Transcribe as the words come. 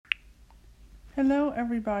Hello,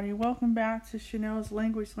 everybody. Welcome back to Chanel's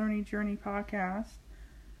Language Learning Journey podcast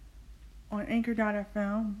on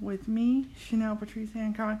Anchor.fm with me, Chanel Patrice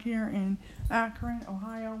Hancock, here in Akron,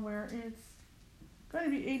 Ohio, where it's going to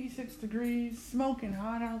be 86 degrees, smoking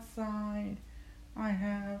hot outside. I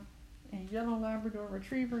have a yellow Labrador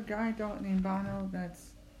Retriever guide dog named Bono that's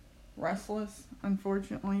restless,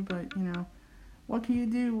 unfortunately, but what can you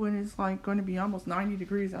do when it's like going to be almost 90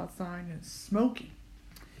 degrees outside and it's smoky?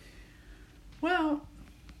 Well,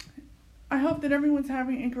 I hope that everyone's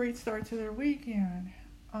having a great start to their weekend.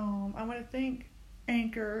 I want to thank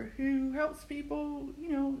Anchor, who helps people,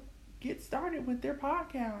 get started with their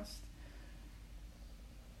podcast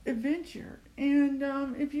adventure. And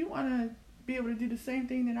if you want to be able to do the same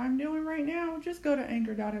thing that I'm doing right now, just go to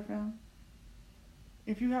Anchor.fm.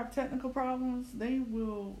 If you have technical problems, they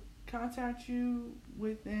will contact you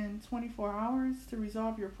within 24 hours to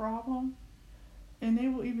resolve your problem. And they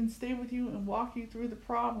will even stay with you and walk you through the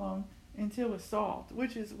problem until it's solved,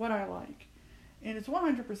 which is what I like. And it's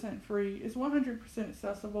 100% free. It's 100%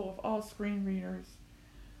 accessible with all screen readers.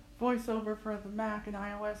 VoiceOver for the Mac and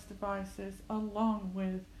iOS devices, along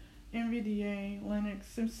with NVDA, Linux,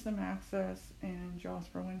 System Access, and JAWS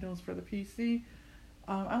for Windows for the PC.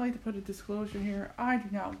 I like to put a disclosure here. I do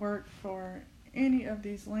not work for any of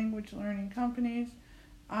these language learning companies.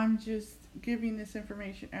 I'm just giving this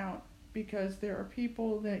information out because there are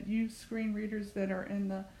people that use screen readers that are in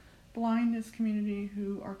the blindness community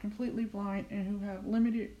who are completely blind and who have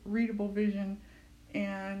limited readable vision,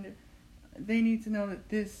 and they need to know that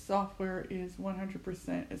this software is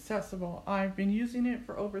 100% accessible. I've been using it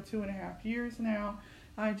for over 2.5 years now.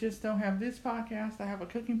 I just don't have this podcast. I have a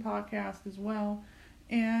cooking podcast as well,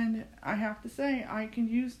 and I have to say I can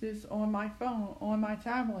use this on my phone, on my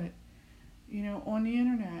tablet, on the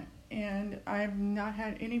internet. And I've not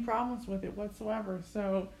had any problems with it whatsoever.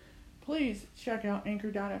 So please check out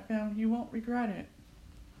Anchor.fm. You won't regret it.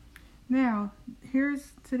 Now,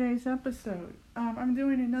 here's today's episode. I'm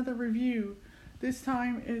doing another review. This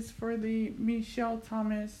time is for the Michelle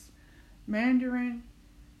Thomas Mandarin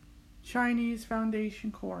Chinese Foundation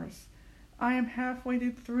course. I am halfway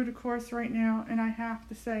through the course right now, and I have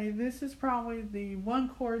to say this is probably the one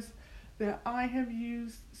course that I have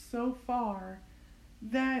used so far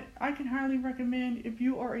that I can highly recommend if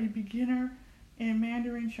you are a beginner in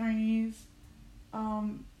Mandarin Chinese.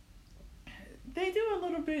 They do a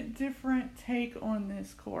little bit different take on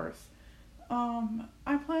this course.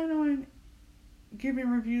 I plan on giving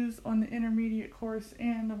reviews on the intermediate course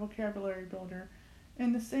and the vocabulary builder.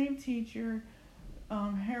 And the same teacher,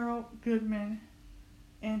 Harold Goodman,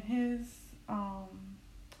 and his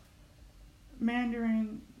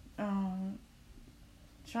Mandarin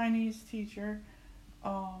Chinese teacher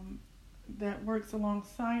that works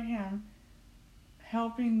alongside him,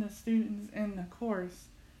 helping the students in the course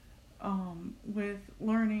with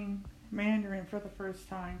learning Mandarin for the first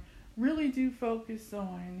time, really do focus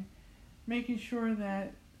on making sure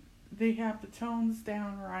that they have the tones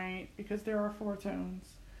down right, because there are 4 tones.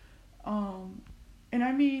 And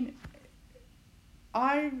I mean,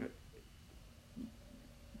 I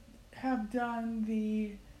have done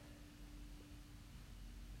the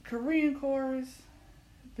Korean course,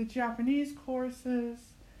 the Japanese courses,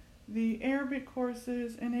 the Arabic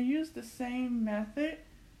courses, and they use the same method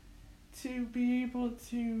to be able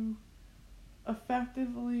to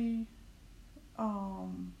effectively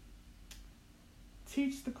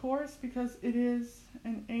teach the course, because it is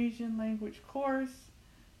an Asian language course,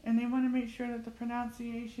 and they want to make sure that the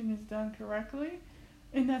pronunciation is done correctly,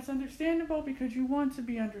 and that's understandable because you want to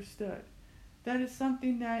be understood. That is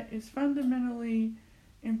something that is fundamentally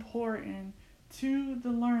important to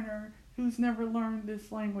the learner who's never learned this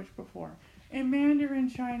language before. And Mandarin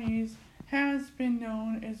Chinese has been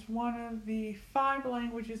known as one of the 5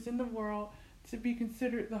 languages in the world to be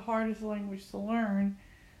considered the hardest language to learn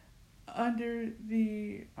under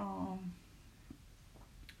the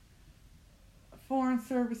Foreign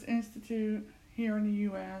Service Institute here in the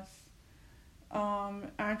U.S.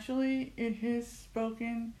 Actually, it is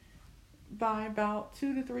spoken by about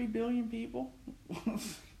 2 to 3 billion people.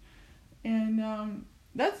 And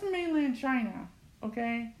that's mainland China,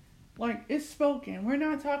 okay? Like, it's spoken. We're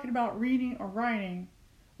not talking about reading or writing.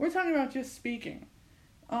 We're talking about just speaking.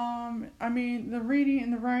 I mean, the reading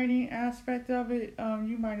and the writing aspect of it,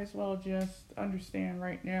 you might as well just understand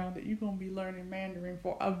right now that you're going to be learning Mandarin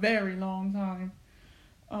for a very long time.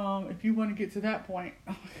 If you want to get to that point.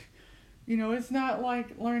 It's not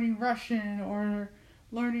like learning Russian or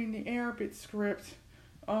learning the Arabic script.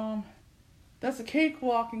 That's a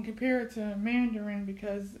cakewalk in compared to Mandarin,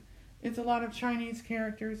 because It's a lot of Chinese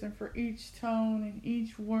characters, and for each tone and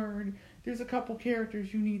each word, there's a couple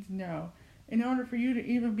characters you need to know. In order for you to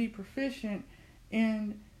even be proficient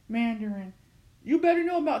in Mandarin, you better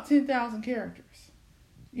know about 10,000 characters.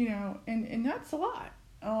 And that's a lot,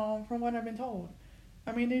 from what I've been told.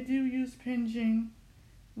 I mean, they do use Pinyin,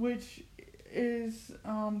 which is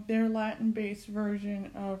their Latin-based version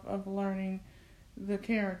of learning the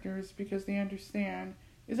characters, because they understand.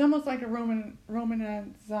 It's almost like a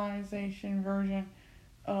Romanization version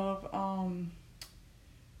of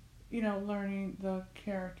learning the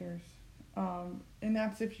characters. And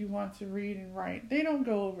that's if you want to read and write. They don't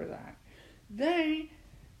go over that. They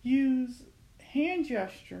use hand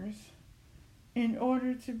gestures in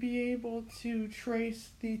order to be able to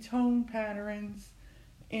trace the tone patterns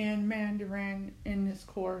in Mandarin in this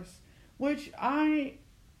course, which I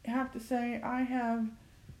have to say I have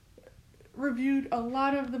reviewed a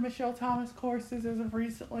lot of the Michelle Thomas courses as of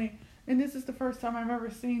recently, and this is the first time I've ever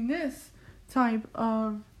seen this type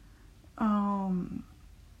of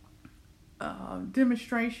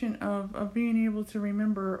demonstration of being able to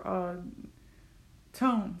remember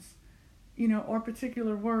tones, or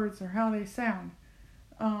particular words or how they sound,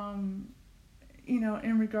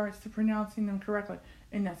 in regards to pronouncing them correctly.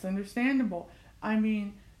 And that's understandable. I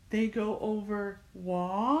mean, they go over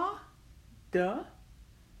wa, duh,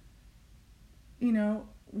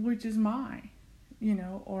 which is my,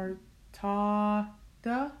 or ta,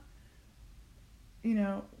 duh,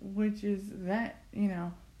 which is that,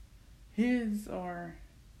 his, or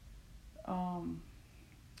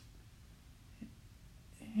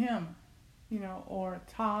him, or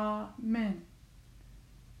ta, men,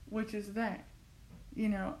 which is that,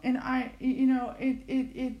 and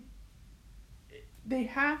they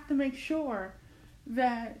have to make sure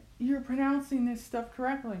that you're pronouncing this stuff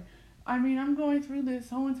correctly. I mean, I'm going through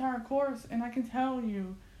this whole entire course, and I can tell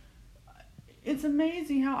you, it's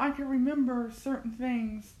amazing how I can remember certain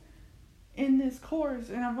things in this course,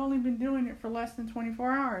 and I've only been doing it for less than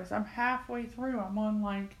 24 hours. I'm halfway through. I'm on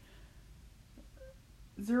like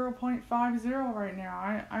 0.50 right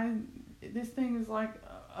now. This thing is like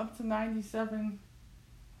up to 97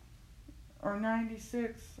 or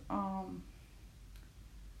 96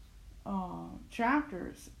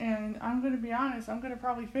 chapters, and I'm going to be honest, I'm going to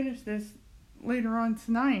probably finish this later on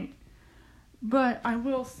tonight. But I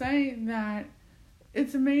will say that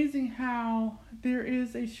it's amazing how there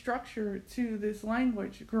is a structure to this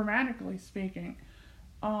language, grammatically speaking.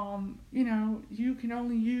 You can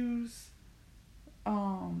only use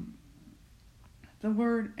the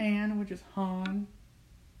word "an," which is "han."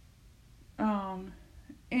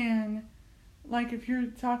 And like if you're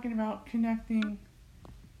talking about connecting,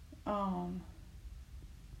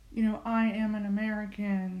 I am an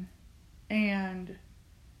American, and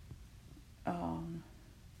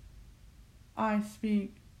I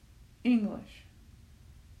speak English,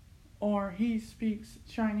 or he speaks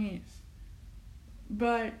Chinese,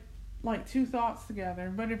 but like two thoughts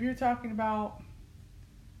together. But if you're talking about,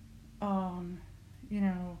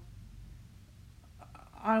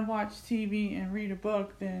 I watch TV and read a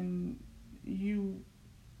book, then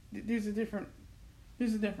there's a difference.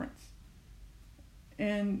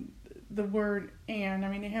 And the word "and," I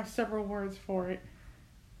mean, they have several words for it.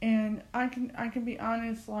 And I can be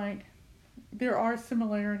honest, like, there are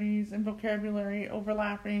similarities in vocabulary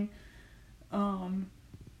overlapping, in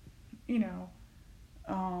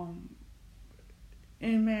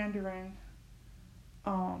Mandarin.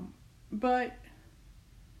 But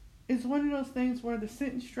it's one of those things where the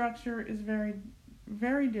sentence structure is very,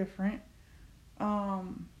 very different.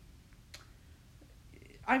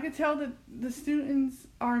 I could tell that the students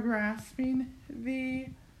are grasping the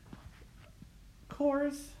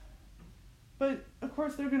course, but of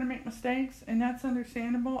course they're going to make mistakes, and that's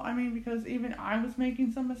understandable. I mean, because even I was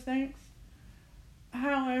making some mistakes.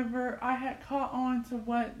 However, I had caught on to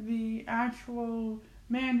what the actual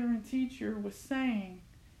Mandarin teacher was saying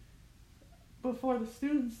before the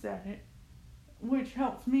students said it, which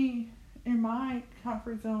helped me in my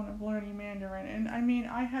comfort zone of learning Mandarin. And I mean,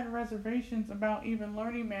 I had reservations about even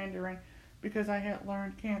learning Mandarin because I had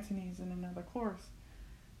learned Cantonese in another course.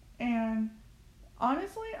 And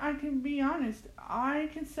honestly, I can be honest, I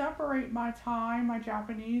can separate my Thai, my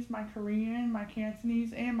Japanese, my Korean, my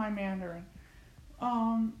Cantonese, and my Mandarin.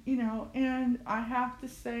 And I have to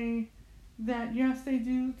say that yes, they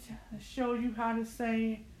do show you how to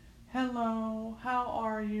say hello, how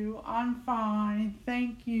are you, I'm fine,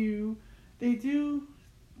 thank you. They do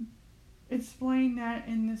explain that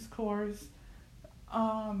in this course.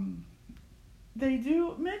 They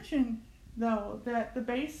do mention, though, that the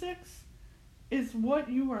basics is what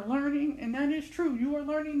you are learning, and that is true. You are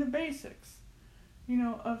learning the basics,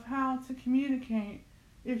 of how to communicate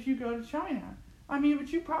if you go to China. I mean,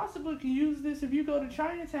 but you possibly can use this if you go to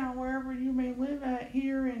Chinatown, wherever you may live at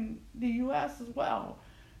here in the U.S. as well.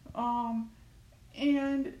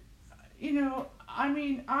 And, I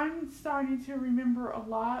mean, I'm starting to remember a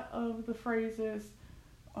lot of the phrases.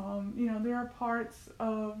 There are parts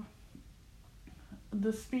of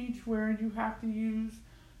the speech where you have to use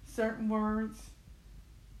certain words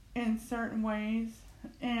in certain ways.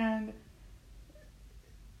 And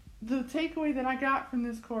the takeaway that I got from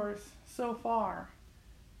this course so far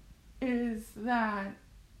is that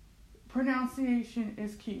pronunciation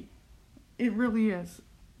is key. It really is.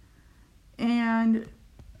 And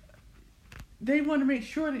they want to make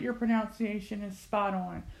sure that your pronunciation is spot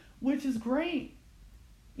on, which is great.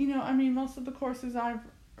 Most of the courses I've,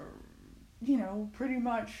 pretty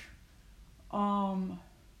much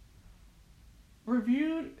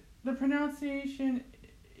reviewed, the pronunciation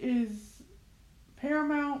is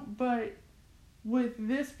paramount, but with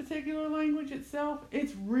this particular language itself,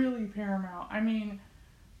 it's really paramount. I mean,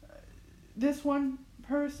 this one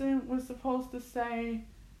person was supposed to say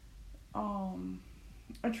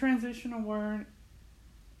a transitional word,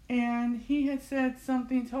 and he had said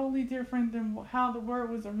something totally different than how the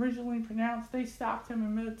word was originally pronounced. They stopped him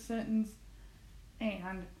in mid-sentence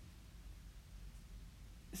and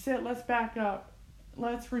said, let's back up.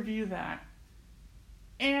 Let's review that.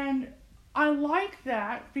 And I like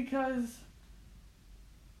that because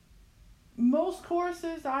most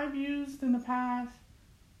courses I've used in the past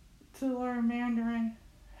to learn Mandarin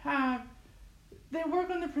they work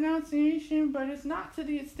on the pronunciation, but it's not to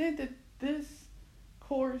the extent that this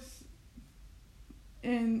course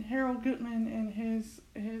in Harold Gutman and his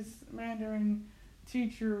Mandarin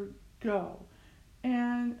teacher go.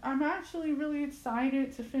 And I'm actually really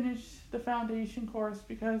excited to finish the foundation course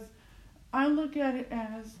because I look at it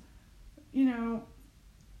as, you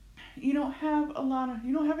don't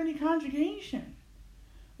have any conjugation,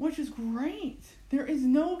 which is great. There is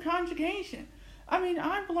no conjugation. I mean,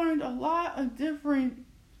 I've learned a lot of different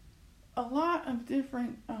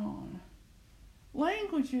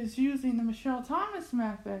languages using the Michelle Thomas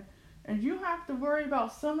method, and you have to worry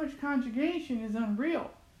about so much conjugation is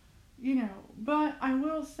unreal, But I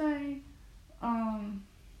will say,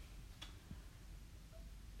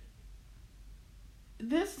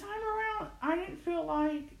 this time around, I didn't feel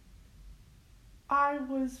like I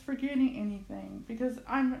was forgetting anything because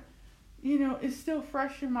it's still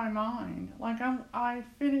fresh in my mind. Like I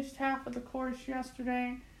finished half of the course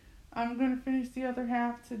yesterday. I'm going to finish the other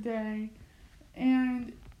half today.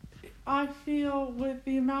 And I feel with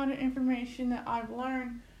the amount of information that I've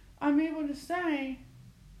learned, I'm able to say,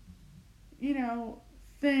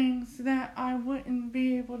 things that I wouldn't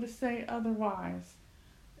be able to say otherwise.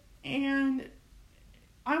 And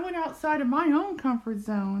I went outside of my own comfort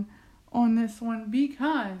zone on this one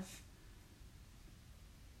because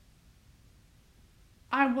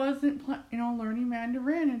I wasn't learning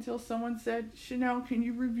Mandarin until someone said, Chanel, can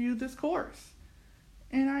you review this course?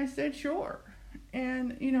 And I said, sure.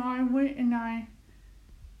 And, I went and I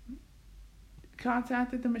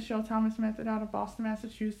contacted the Michelle Thomas Method out of Boston,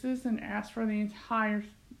 Massachusetts, and asked for the entire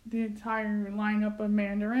lineup of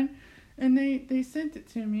Mandarin. And they sent it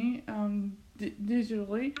to me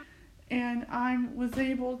digitally. And I was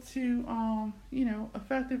able to,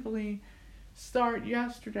 effectively start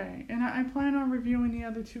yesterday. And I plan on reviewing the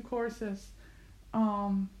other two courses.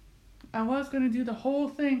 I was going to do the whole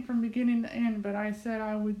thing from beginning to end, but I said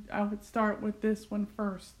I would start with this one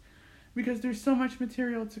first because there's so much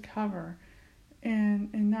material to cover in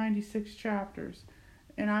 96 chapters.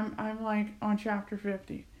 And I'm like on chapter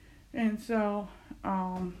 50. And so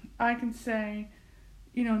I can say,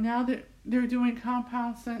 now that they're doing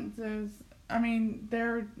compound sentences, I mean,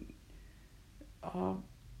 they're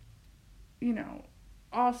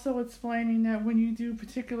also explaining that when you do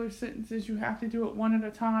particular sentences, you have to do it one at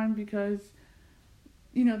a time because,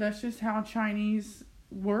 that's just how Chinese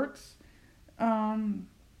works. I'm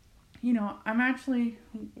actually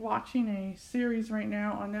watching a series right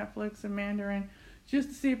now on Netflix in Mandarin just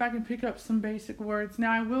to see if I can pick up some basic words.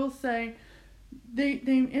 Now, I will say they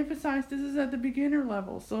emphasize this is at the beginner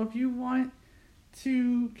level. So if you want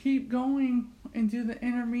to keep going and do the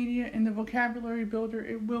intermediate and the vocabulary builder,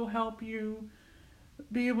 it will help you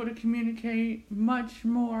be able to communicate much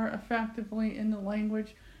more effectively in the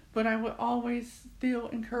language. But I would always still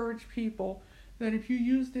encourage people that if you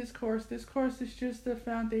use this course is just a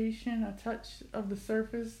foundation, a touch of the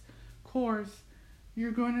surface course.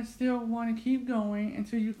 You're going to still want to keep going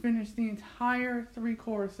until you finish the entire 3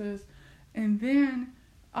 courses. And then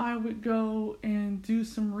I would go and do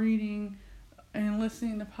some reading and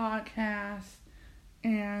listening to podcasts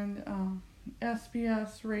and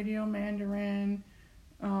SBS Radio Mandarin,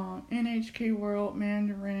 NHK World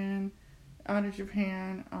Mandarin out of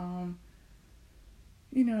Japan.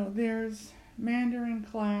 There's Mandarin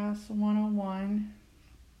Class 101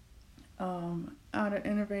 out of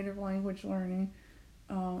Innovative Language Learning.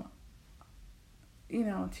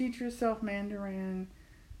 Teach yourself Mandarin.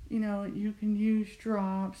 You can use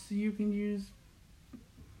drops. You can use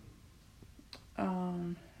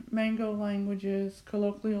Mango languages,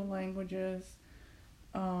 colloquial languages.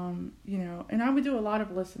 And I would do a lot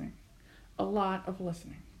of listening. I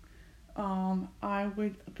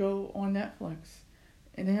would go on Netflix,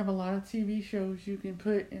 and they have a lot of TV shows you can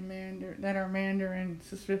put in Mandarin that are Mandarin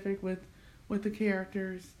specific with the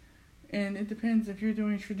characters. And it depends if you're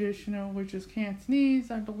doing traditional, which is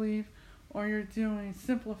Cantonese, I believe, or you're doing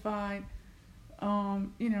simplified.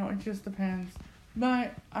 It just depends.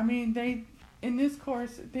 But in this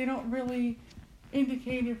course, they don't really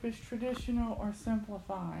indicate if it's traditional or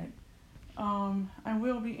simplified. I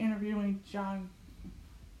will be interviewing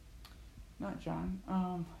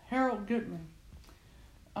Harold Goodman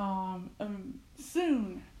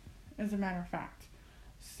soon, as a matter of fact.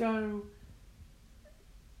 So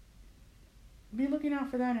be looking out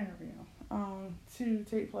for that interview to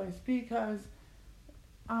take place, because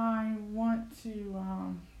I want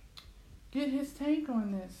to get his take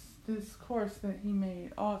on this course that he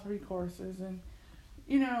made, all 3 courses. And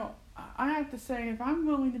I have to say, if I'm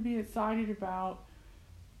willing to be excited about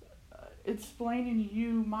explaining to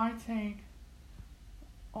you my take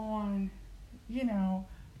on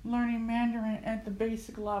learning Mandarin at the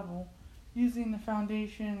basic level using the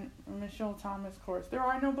Foundation Michelle Thomas course, there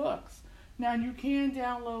are no books. Now, you can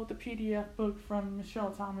download the PDF book from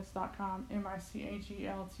michellethomas.com,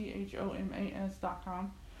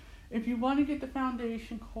 MICHELTHOMAS.com. If you want to get the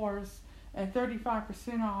Foundation course at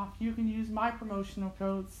 35% off, you can use my promotional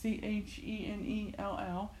code,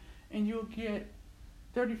 CHENELL, and you'll get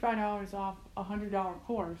 $35 off a $100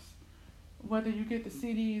 course. Whether you get the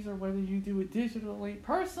CDs or whether you do it digitally.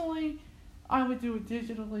 Personally, I would do it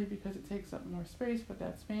digitally because it takes up more space, but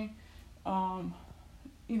that's me.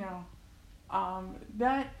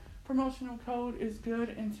 That promotional code is good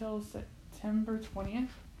until September 20th,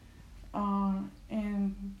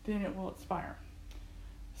 and then it will expire.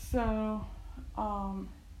 So,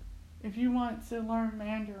 if you want to learn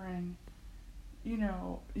Mandarin,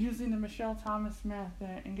 using the Michelle Thomas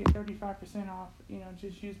method and get 35% off,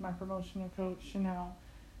 just use my promotional code Chanel,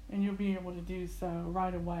 and you'll be able to do so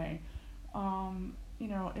right away.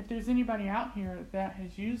 If there's anybody out here that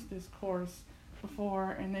has used this course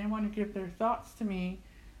before and they want to give their thoughts to me,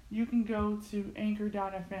 you can go to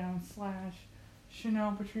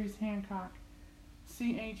anchor.fm/Chanel Patrice Hancock,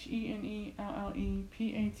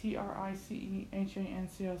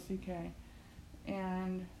 CHENELLEPATRICEHANCOCK,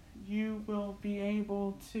 and you will be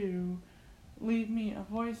able to leave me a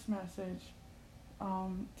voice message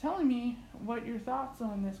telling me what your thoughts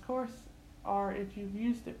on this course are if you've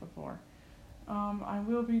used it before. I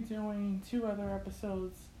will be doing 2 other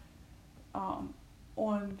episodes on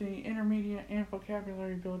the intermediate and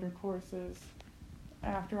vocabulary builder courses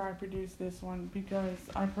after I produce this one, because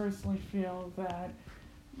I personally feel that,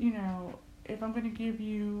 if I'm going to give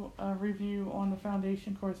you a review on the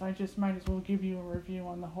Foundation course, I just might as well give you a review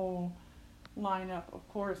on the whole lineup of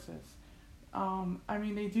courses.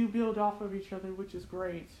 They do build off of each other, which is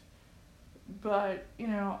great. But,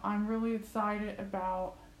 I'm really excited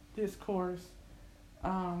about this course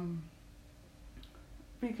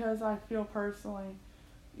because I feel personally,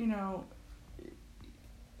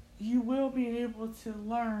 you will be able to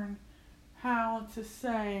learn how to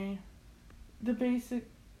say the basic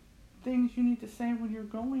things you need to say when you're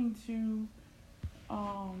going to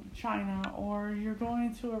China, or you're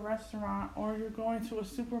going to a restaurant, or you're going to a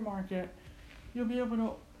supermarket. You'll be able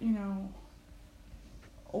to,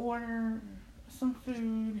 order some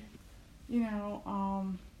food, you'll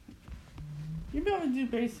be able to do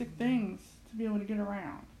basic things to be able to get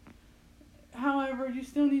around. However, you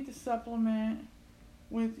still need to supplement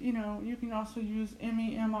with, you can also use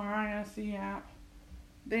MEMRISE app.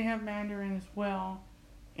 They have Mandarin as well.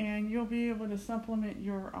 And you'll be able to supplement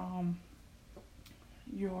your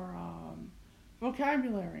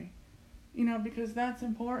vocabulary, because that's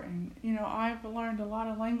important. I've learned a lot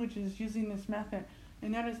of languages using this method,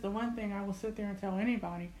 and that is the one thing I will sit there and tell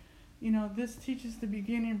anybody. This teaches the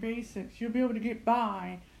beginning basics. You'll be able to get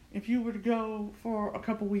by if you were to go for a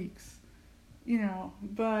couple weeks,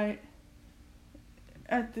 but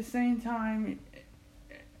at the same time,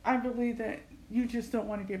 I believe that you just don't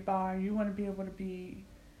want to get by. You want to be able to be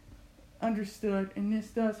understood, and this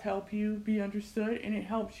does help you be understood, and it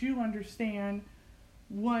helps you understand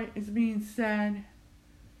what is being said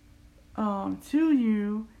to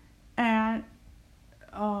you at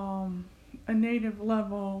a native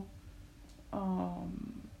level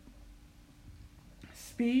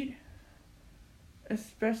speed,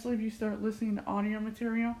 especially if you start listening to audio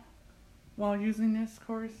material while using this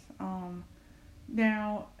course.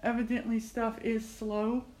 Now, evidently stuff is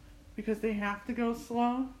slow because they have to go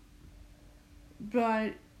slow,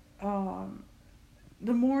 but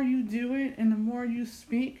the more you do it and the more you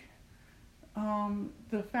speak,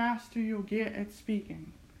 the faster you'll get at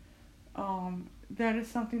speaking. That is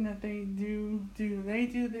something that they do. They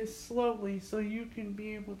do this slowly so you can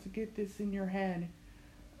be able to get this in your head.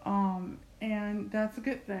 And that's a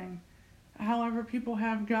good thing. However, people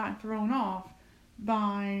have gotten thrown off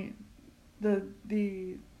by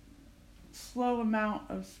the slow amount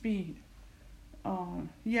of speed.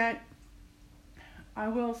 Yet, I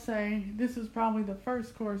will say this is probably the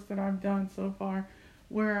first course that I've done so far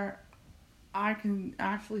where I can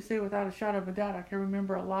actually say without a shadow of a doubt I can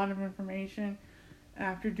remember a lot of information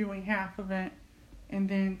after doing half of it and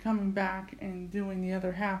then coming back and doing the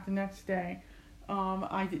other half the next day.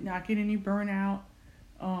 I did not get any burnout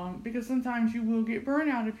because sometimes you will get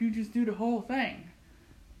burnout if you just do the whole thing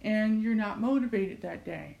and you're not motivated that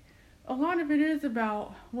day. A lot of it is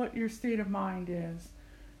about what your state of mind is.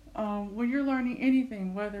 When you're learning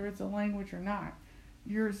anything, whether it's a language or not,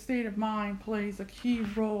 your state of mind plays a key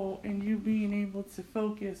role in you being able to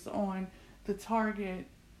focus on the target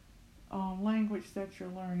language that you're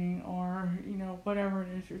learning, or whatever it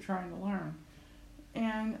is you're trying to learn.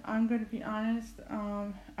 And I'm going to be honest,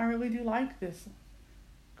 I really do like this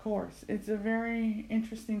course. It's a very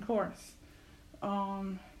interesting course.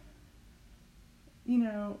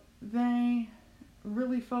 They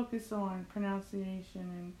really focus on pronunciation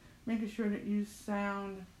and making sure that you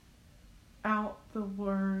sound out the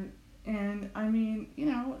word. And I mean,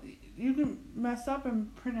 you can mess up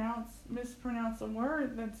and mispronounce a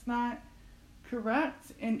word that's not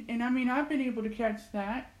correct. And I mean, I've been able to catch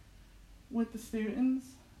that with the students,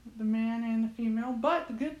 the man and the female. But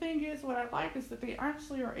the good thing is, what I like is that they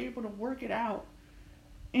actually are able to work it out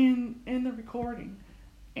in the recording.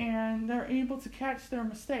 And they're able to catch their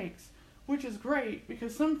mistakes, which is great,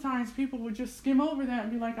 because sometimes people would just skim over that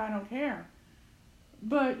and be like, I don't care.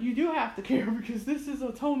 But you do have to care, because this is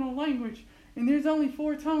a tonal language, and there's only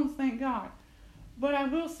 4 tones, thank God. But I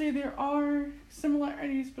will say there are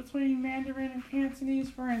similarities between Mandarin and Cantonese,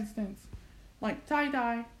 for instance, like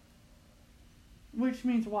tai-dai, which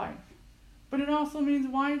means wife. But it also means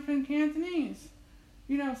wife in Cantonese.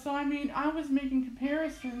 So I mean, I was making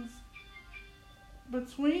comparisons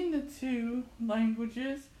between the two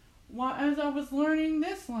languages as I was learning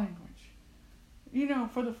this language,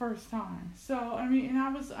 for the first time. So, I mean, and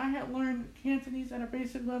I had learned Cantonese at a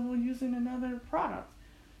basic level using another product.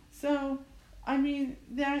 So, I mean,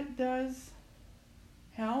 that does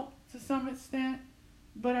help to some extent,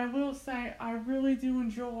 but I will say I really do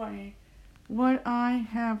enjoy what I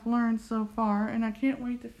have learned so far, and I can't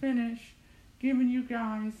wait to finish giving you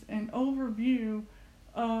guys an overview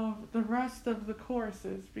of the rest of the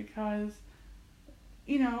courses, because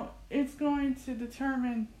it's going to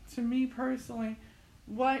determine, to me personally,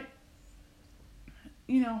 what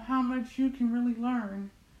how much you can really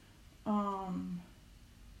learn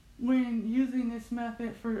when using this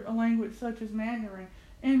method for a language such as Mandarin.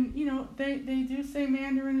 And they do say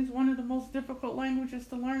Mandarin is one of the most difficult languages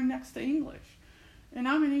to learn next to English, and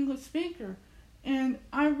I'm an English speaker, and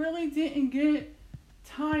I really didn't get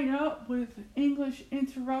tied up with English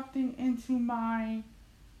interrupting into my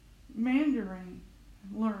Mandarin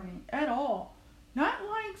learning at all. Not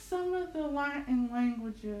like some of the Latin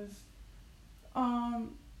languages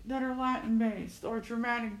that are Latin based or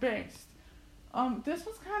Germanic based. This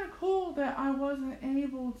was kind of cool that I wasn't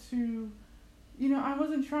able to, I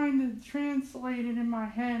wasn't trying to translate it in my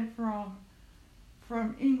head from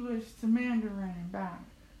English to Mandarin and back.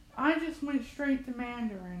 I just went straight to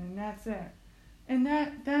Mandarin, and that's it. And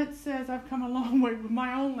that says I've come a long way with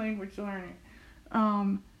my own language learning,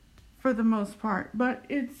 for the most part. But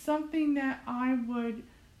it's something that I would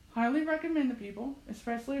highly recommend to people,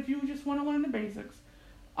 especially if you just want to learn the basics.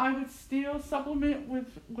 I would still supplement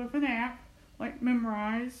with an app like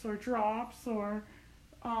Memrise or Drops, or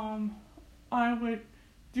I would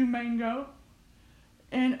do Mango.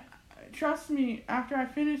 And trust me, after I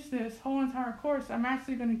finish this whole entire course, I'm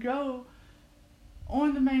actually going to go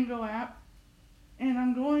on the Mango app, and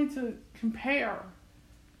I'm going to compare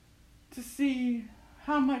to see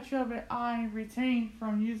how much of it I retained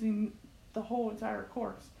from using the whole entire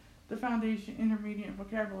course, the Foundation, Intermediate, and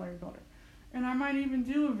Vocabulary Builder. And I might even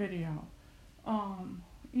do a video,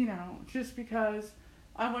 just because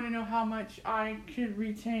I want to know how much I could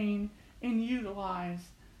retain and utilize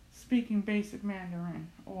speaking basic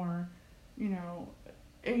Mandarin, or,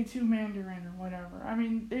 A2 Mandarin or whatever. I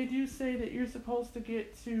mean, they do say that you're supposed to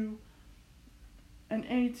get to an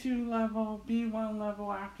A2 level, B1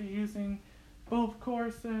 level after using both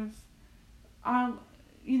courses. I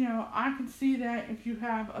can see that if you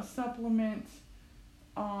have a supplement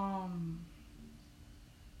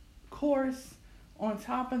course on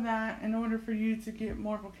top of that, in order for you to get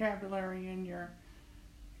more vocabulary in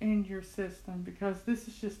your system, because this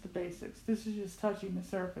is just the basics. This is just touching the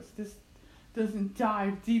surface. This doesn't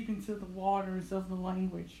dive deep into the waters of the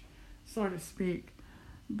language, so to speak.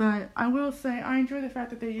 But I will say I enjoy the fact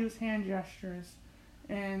that they use hand gestures,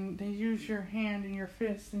 and they use your hand and your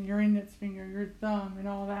fist and your index finger, your thumb, and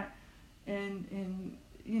all that, and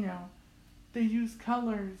they use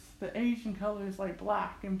colors, the Asian colors like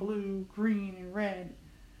black and blue, green and red,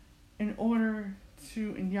 and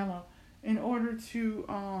yellow, in order to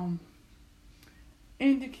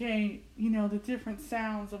indicate, the different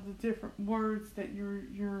sounds of the different words that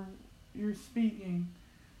you're speaking,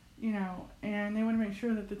 and they want to make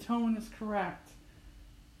sure that the tone is correct.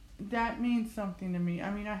 That means something to me.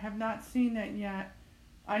 I mean, I have not seen that yet.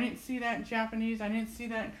 I didn't see that in Japanese. I didn't see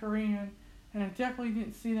that in Korean. And I definitely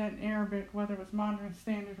didn't see that in Arabic, whether it was Mandarin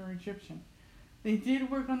Standard or Egyptian. They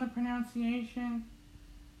did work on the pronunciation,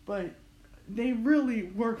 but they really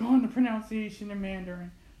work on the pronunciation in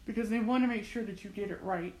Mandarin, because they want to make sure that you get it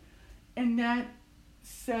right. And that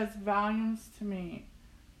says volumes to me.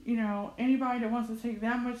 Anybody that wants to take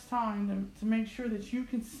that much time to make sure that you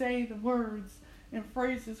can say the words and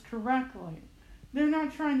phrases correctly. They're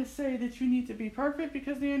not trying to say that you need to be perfect,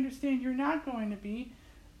 because they understand you're not going to be.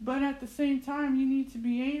 But at the same time, you need to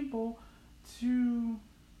be able to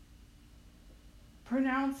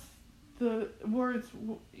pronounce the words,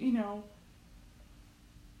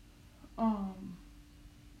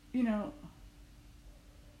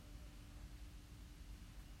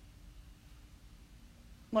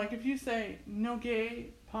 like if you say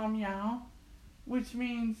Noge Pamiao, which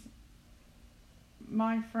means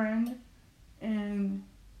my friend in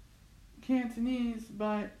Cantonese,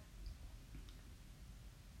 but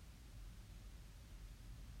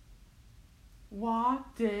Wa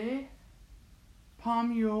de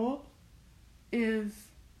Pamyo is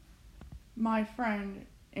my friend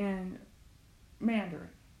in Mandarin.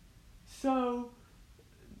 So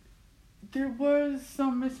there was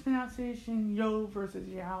some mispronunciation, yo versus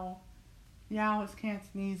yao. Yao is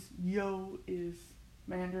Cantonese, yo is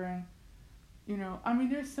Mandarin.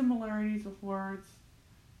 There's similarities with words.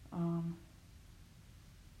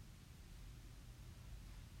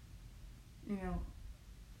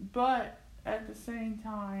 But at the same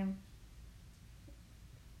time,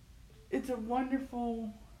 it's a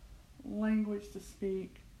wonderful language to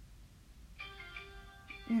speak.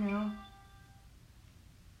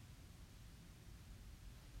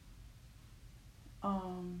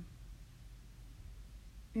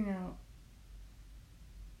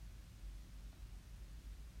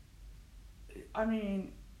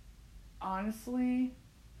 Honestly,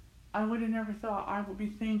 I would have never thought I would be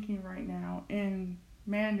thinking right now in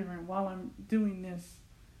Mandarin while I'm doing this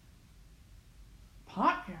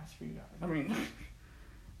podcast for you guys.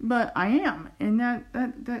 But I am, and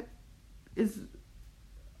that is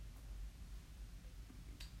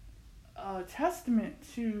a testament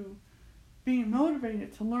to being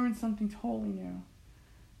motivated to learn something totally new.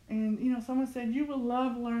 And someone said you will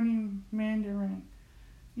love learning Mandarin.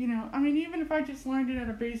 Even if I just learned it at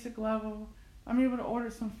a basic level, I'm able to order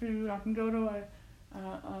some food. I can go to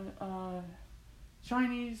a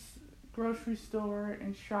Chinese grocery store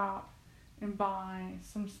and shop and buy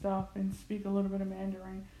some stuff and speak a little bit of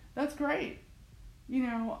Mandarin. That's great.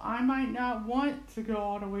 I might not want to go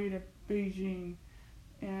all the way to Beijing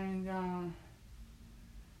and,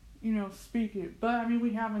 speak it. But,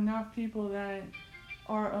 we have enough people that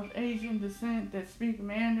are of Asian descent that speak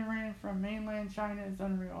Mandarin from mainland China. Is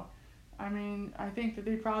unreal. I think that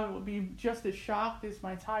they probably will be just as shocked as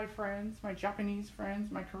my Thai friends, my Japanese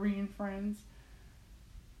friends, my Korean friends,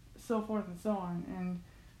 so forth and so on. And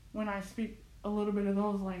when I speak a little bit of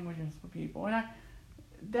those languages with people, and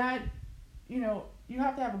you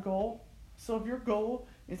have to have a goal. So if your goal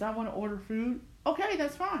is I want to order food, okay,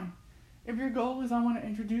 that's fine. If your goal is I want to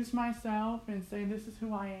introduce myself and say this is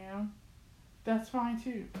who I am, that's fine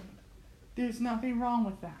too. There's nothing wrong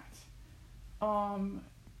with that.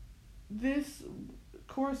 This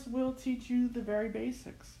course will teach you the very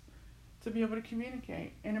basics to be able to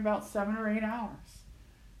communicate in about 7 or 8 hours.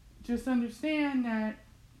 Just understand that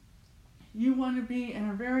you want to be in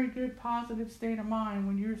a very good positive state of mind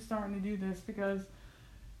when you're starting to do this, because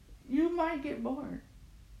you might get bored.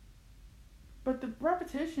 But the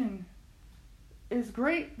repetition is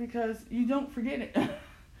great because you don't forget it.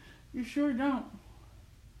 You sure don't.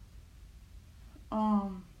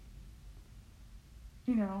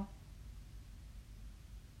 You know,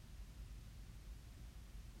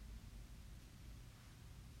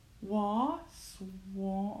 wa,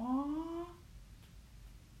 swa,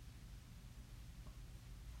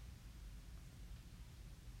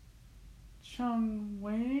 chun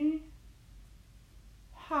wei,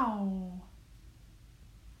 how,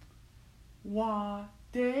 wa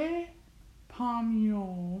de, pam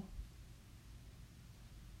yo.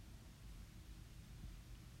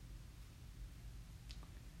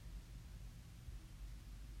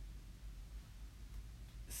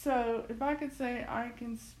 So, if I could say I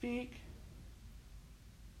can speak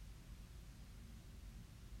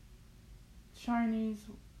Chinese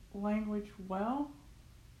language well,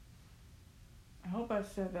 I hope I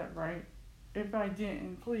said that right. If I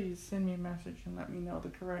didn't, please send me a message and let me know the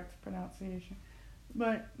correct pronunciation.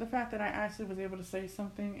 But the fact that I actually was able to say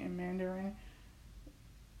something in Mandarin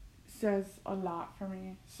says a lot for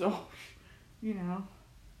me. So, you know,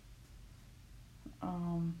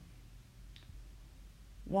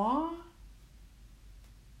 wa,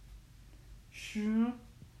 shu,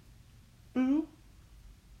 bu,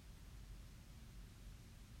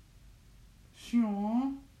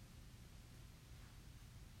 xiong,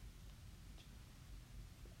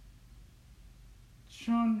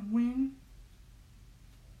 chun win,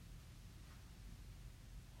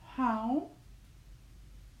 how,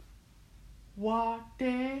 wa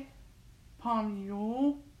de, pam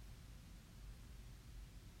yo.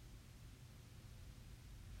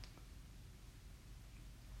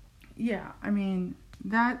 Yeah, I mean,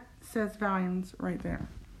 that says volumes right there,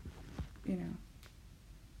 you know.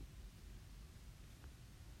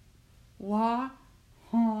 Wa,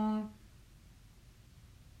 hong,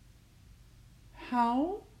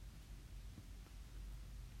 how,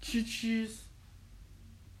 cheese.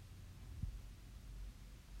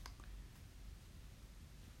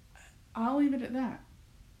 I'll leave it at that.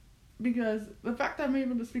 Because the fact that I'm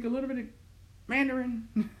able to speak a little bit of Mandarin,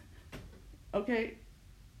 okay,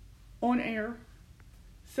 on air,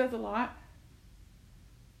 says a lot,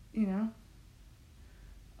 you know.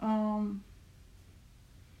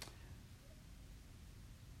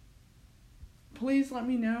 Please let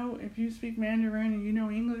me know if you speak Mandarin and you know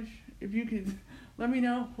English. If you could let me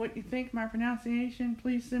know what you think my pronunciation,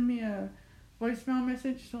 please send me a voicemail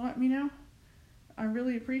message to let me know. I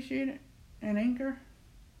really appreciate it. And Anchor.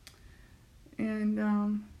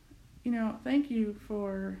 And, you know, thank you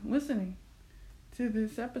for listening to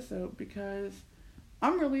this episode, because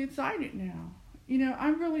I'm really excited now. You know,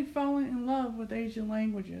 I'm really falling in love with Asian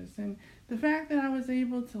languages, and the fact that I was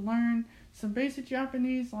able to learn some basic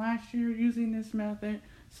Japanese last year using this method,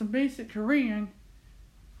 some basic Korean,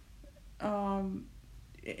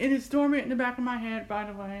 it is dormant in the back of my head, by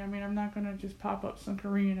the way. I mean, I'm not going to just pop up some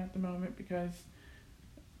Korean at the moment, because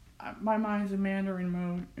my mind's in Mandarin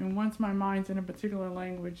mode, and once my mind's in a particular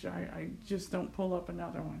language, I just don't pull up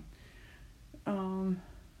another one.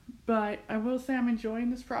 But I will say I'm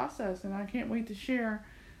enjoying this process, and I can't wait to share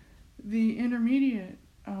the intermediate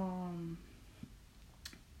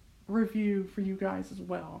review for you guys as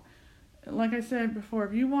well. Like I said before,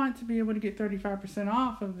 if you want to be able to get 35%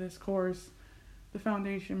 off of this course, the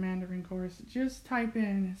Foundation Mandarin course, just type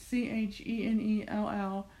in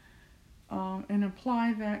CHENELL and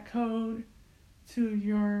apply that code to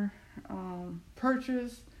your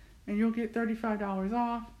purchase, and you'll get $35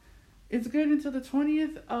 off. It's good until the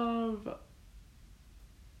 20th of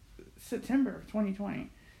September 2020.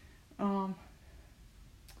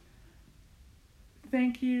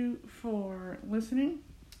 Thank you for listening.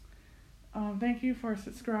 Thank you for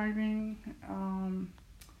subscribing.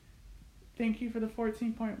 Thank you for the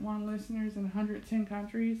 14.1 listeners in 110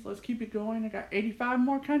 countries. Let's keep it going. I got 85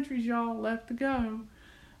 more countries, y'all, left to go.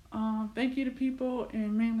 Thank you to people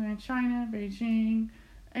in mainland China, Beijing,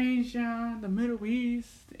 Asia, the Middle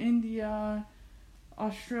East, India,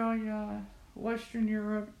 Australia, Western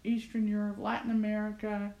Europe, Eastern Europe, Latin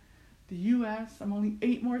America, the U.S. I'm only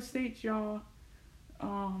 8 more states, y'all.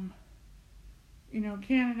 You know,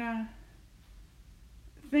 Canada.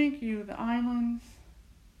 Thank you, the islands.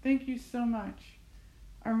 Thank you so much.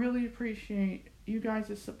 I really appreciate you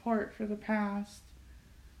guys' support for the past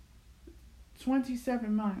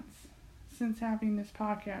 27 months since having this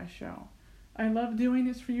podcast show. I love doing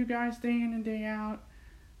this for you guys day in and day out.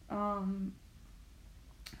 I'm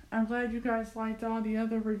glad you guys liked all the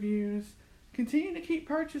other reviews. continue to keep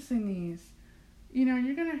purchasing these. You know,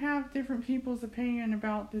 you're going to have different people's opinion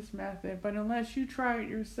about this method, but unless you try it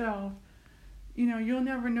yourself, you know, you'll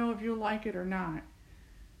never know if you'll like it or not.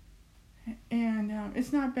 And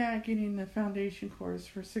it's not bad getting the foundation course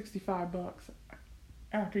for $65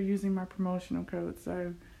 after using my promotional code.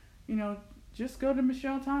 So, you know, just go to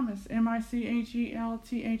Michelle Thomas,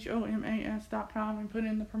 MICHELTHOMAS.com, and put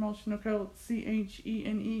in the promotional code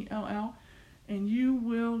CHENELL, and you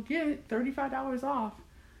will get $35 off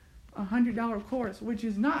a $100 course, which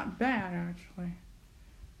is not bad actually.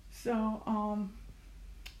 So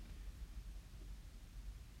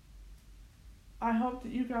I hope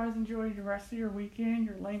that you guys enjoy the rest of your weekend,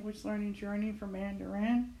 your language learning journey for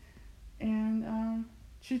Mandarin, and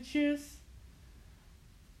Chichis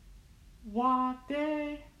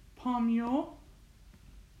Wate Pomyo.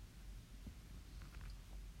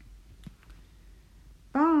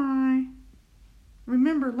 Bye.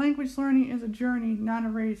 Remember, language learning is a journey, not a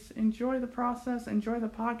race. Enjoy the process, enjoy the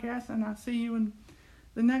podcast, and I'll see you in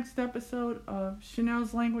the next episode of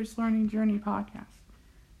Chanel's Language Learning Journey podcast.